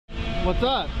What's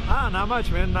up? Ah, not much,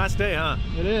 man. Nice day, huh?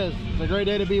 It is. It's a great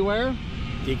day to be where?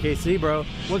 DKC, bro.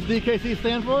 What's DKC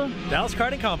stand for? Dallas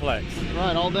Karting Complex.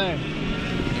 Right, all day.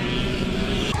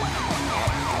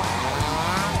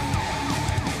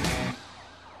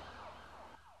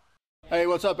 Hey,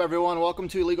 what's up everyone? Welcome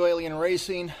to Legal Alien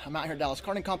Racing. I'm out here at Dallas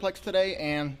Karting Complex today,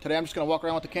 and today I'm just going to walk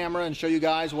around with the camera and show you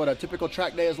guys what a typical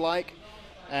track day is like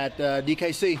at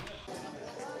DKC.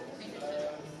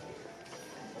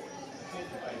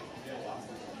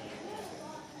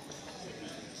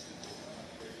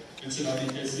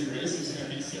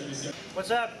 What's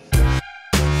up?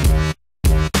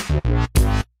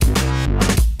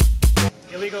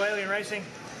 Illegal Alien Racing.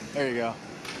 There you go.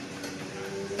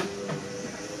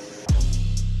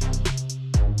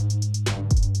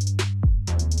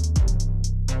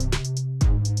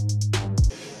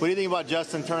 What do you think about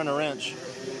Justin turning a wrench?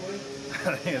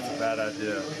 I think it's a bad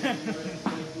idea.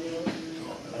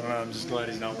 I don't know, I'm just glad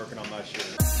he's not working on my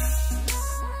shit.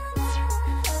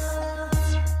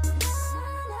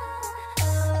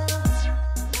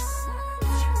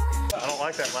 I don't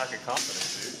like that lack of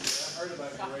confidence, dude. I heard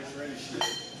about the race ready shit.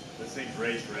 This thing's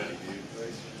race ready,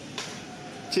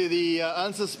 dude. To the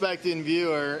unsuspecting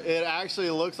viewer, it actually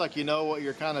looks like you know what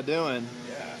you're kind of doing.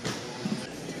 Yeah.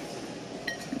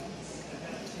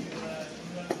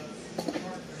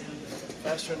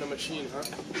 Faster than a machine, huh?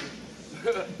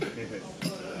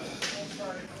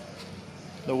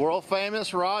 The world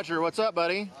famous Roger. What's up,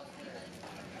 buddy?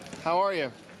 How are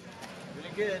you? Really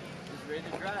good. Just ready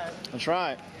to drive. That's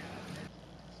right.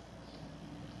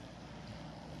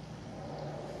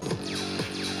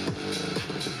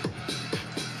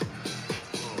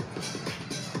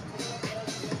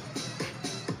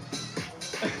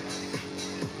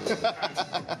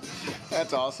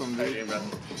 That's awesome, dude. Hey, brother.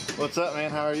 What's up,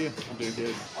 man? How are you? I'm doing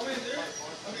good.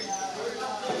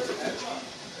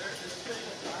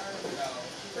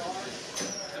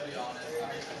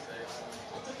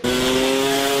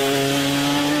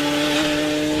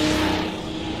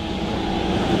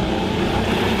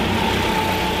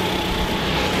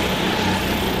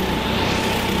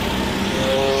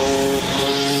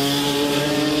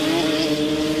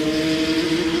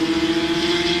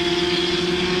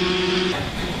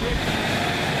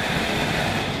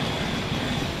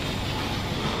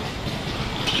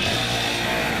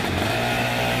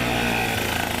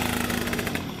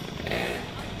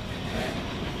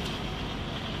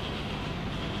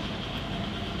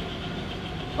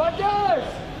 $5!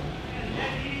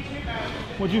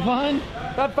 What'd you find?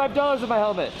 Got $5 in my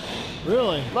helmet.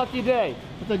 Really? Lucky day.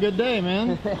 That's a good day,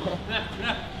 man.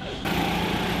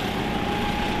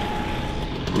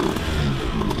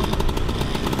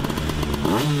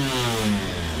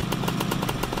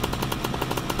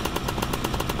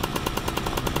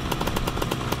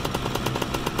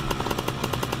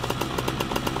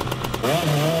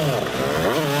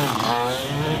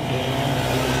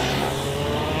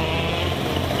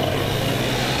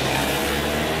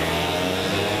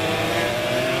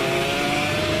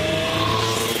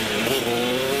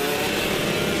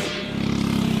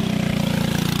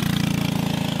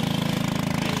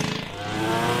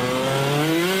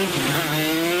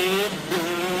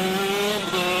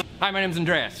 Hi, my name's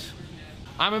Andreas.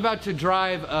 I'm about to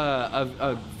drive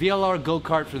a VLR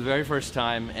go-kart for the very first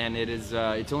time, and it's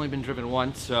only been driven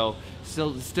once, so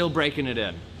still breaking it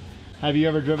in. Have you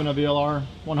ever driven a VLR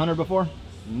 100 before?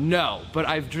 No, but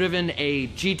I've driven a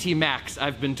GT Max,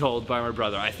 I've been told by my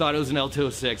brother. I thought it was an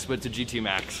L206, but it's a GT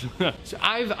Max. So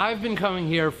I've been coming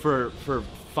here for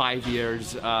 5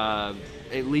 years, at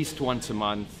least once a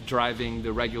month, driving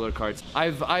the regular karts.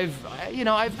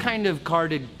 I've kind of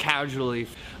karted casually.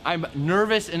 I'm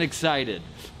nervous and excited.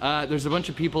 There's a bunch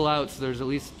of people out, so there's at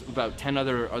least about 10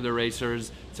 other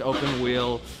racers. It's open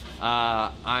wheel.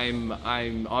 I'm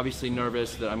obviously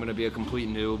nervous that I'm gonna be a complete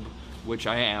noob, which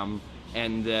I am,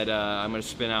 and that I'm gonna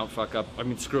spin out, fuck up,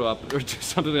 screw up, or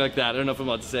something like that. I don't know if I'm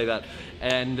allowed to say that.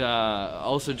 And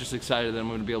also just excited that I'm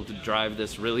gonna be able to drive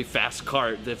this really fast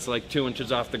kart that's like 2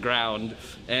 inches off the ground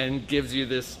and gives you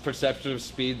this perception of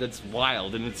speed that's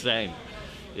wild and insane.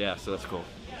 Yeah, so that's cool.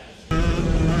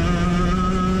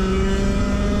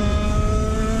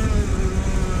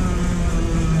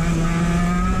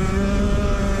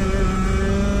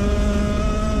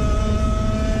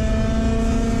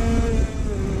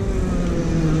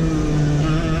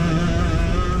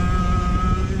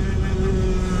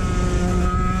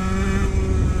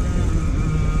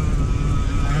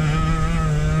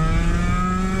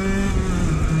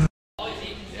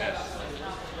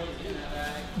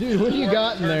 Dude, what do you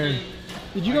got in there?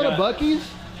 Did you go to Buc-ee's?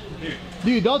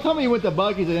 Dude, don't tell me you went to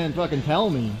Buc-ee's and didn't fucking tell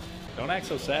me. Don't act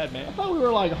so sad, man. I thought we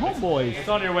were like homeboys. It's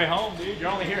on your way home, dude. You're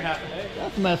only here half a day.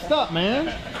 That's messed up,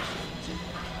 man.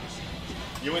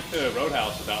 You went to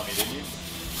Roadhouse without me, didn't you?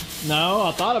 No,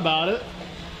 I thought about it.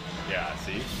 Yeah,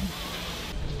 see?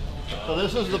 So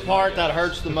this is the part that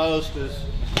hurts the most. Is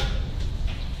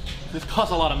this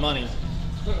costs a lot of money,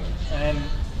 and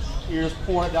you just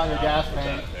pour it down your gas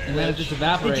tank. And then it just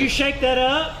evaporates. Did you shake that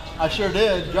up? I sure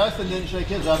did. Justin didn't shake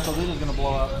his up, so this is gonna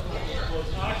blow up.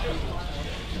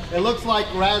 It looks like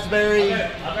raspberry.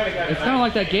 It's kind of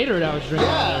like that Gatorade I was drinking.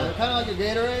 Yeah, kind of like a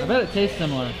Gatorade. I bet it tastes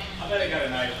similar. I bet it got a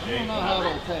nice I don't know how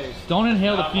it'll taste. Don't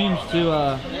inhale the fumes too.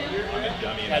 I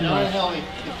don't inhale the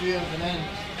fumes and then.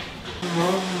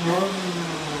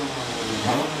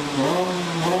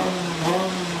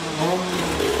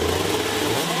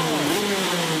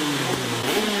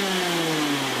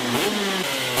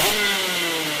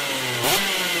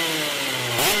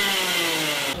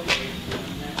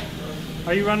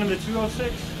 Are you running the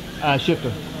 206?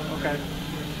 Shifter. Okay.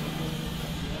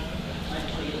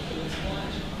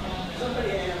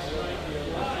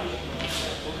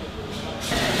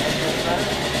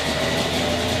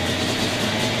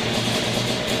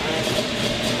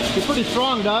 You're pretty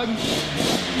strong, Doug.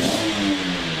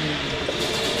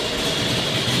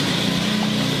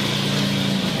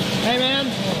 Hey, man.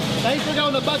 Thanks for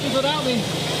going to Buc-ee's without me.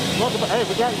 Hey,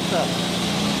 we got you stuff.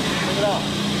 Check it out.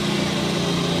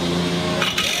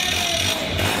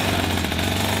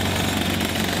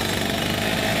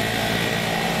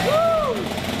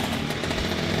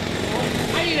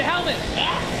 I need a helmet.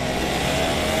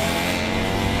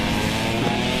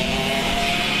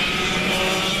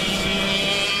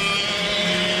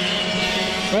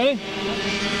 Ready?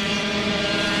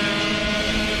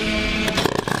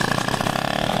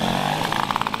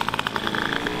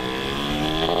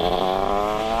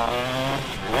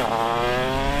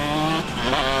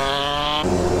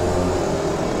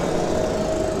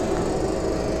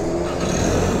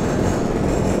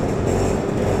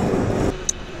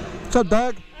 What's up,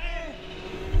 Doug?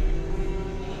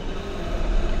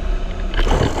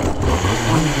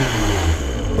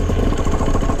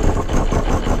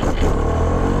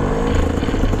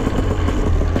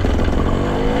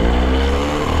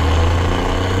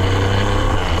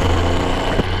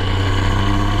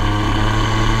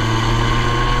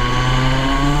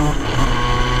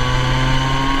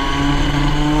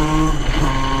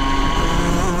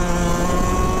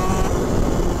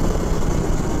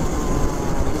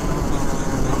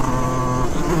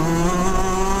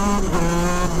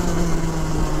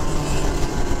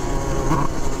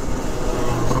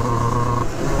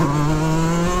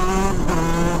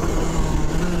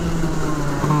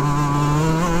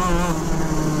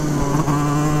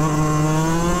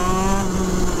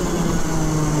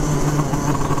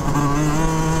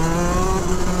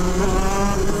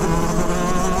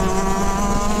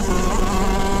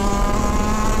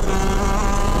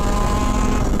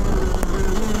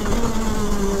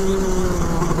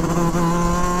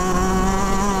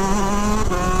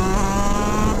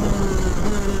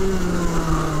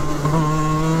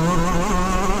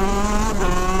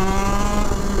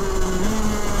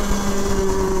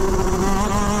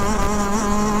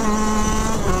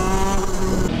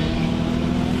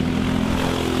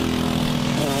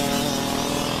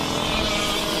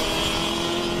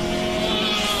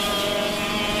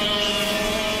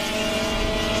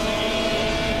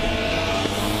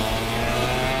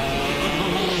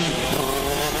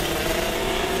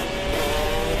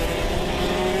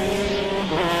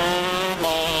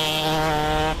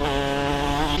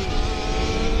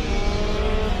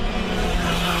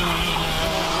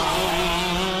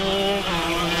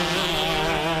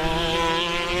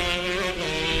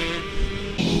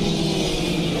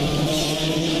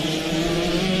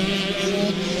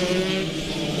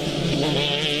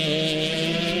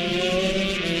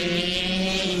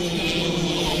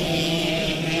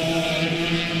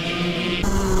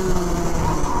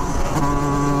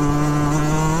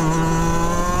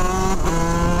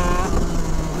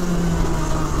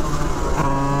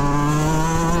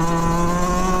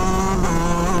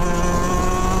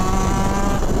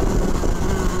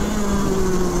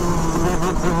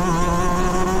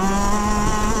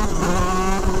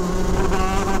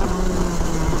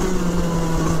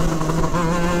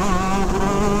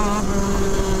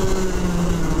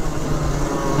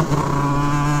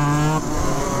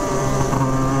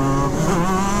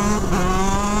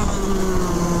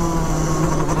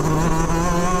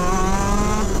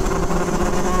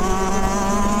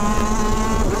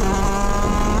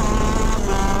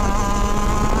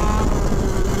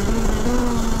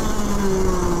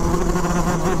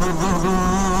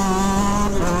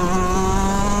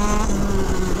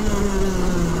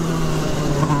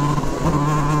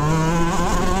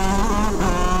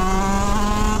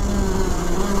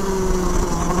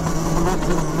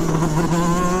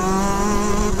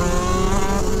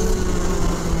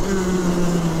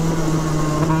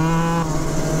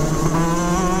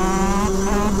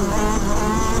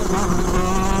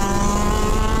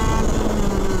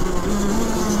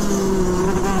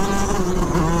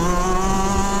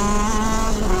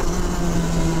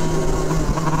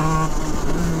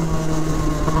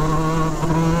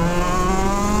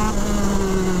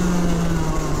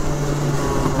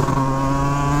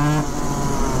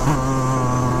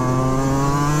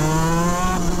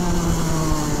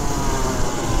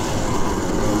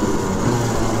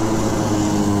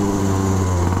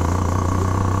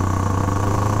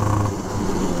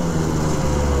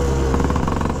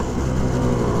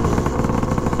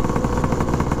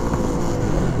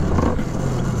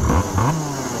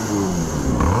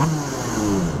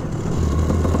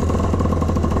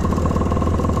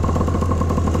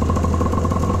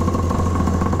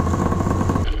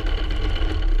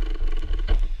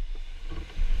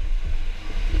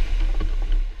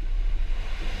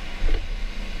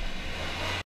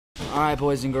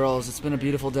 boys and girls, it's been a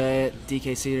beautiful day at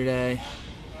DKC today.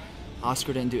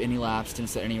 Oscar didn't do any laps,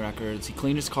 didn't set any records. He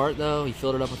cleaned his kart though, he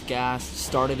filled it up with gas,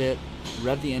 started it,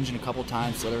 revved the engine a couple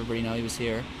times to let everybody know he was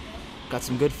here. Got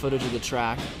some good footage of the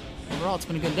track. Overall, it's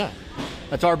been a good day.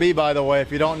 That's RB, by the way.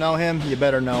 If you don't know him, you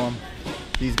better know him.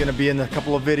 He's gonna be in a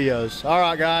couple of videos. All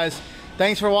right, guys.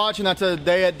 Thanks for watching. That's a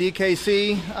day at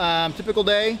DKC. Typical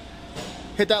day.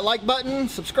 Hit that like button,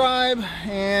 subscribe,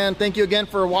 and thank you again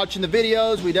for watching the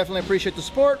videos. We definitely appreciate the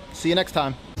support. See you next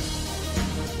time.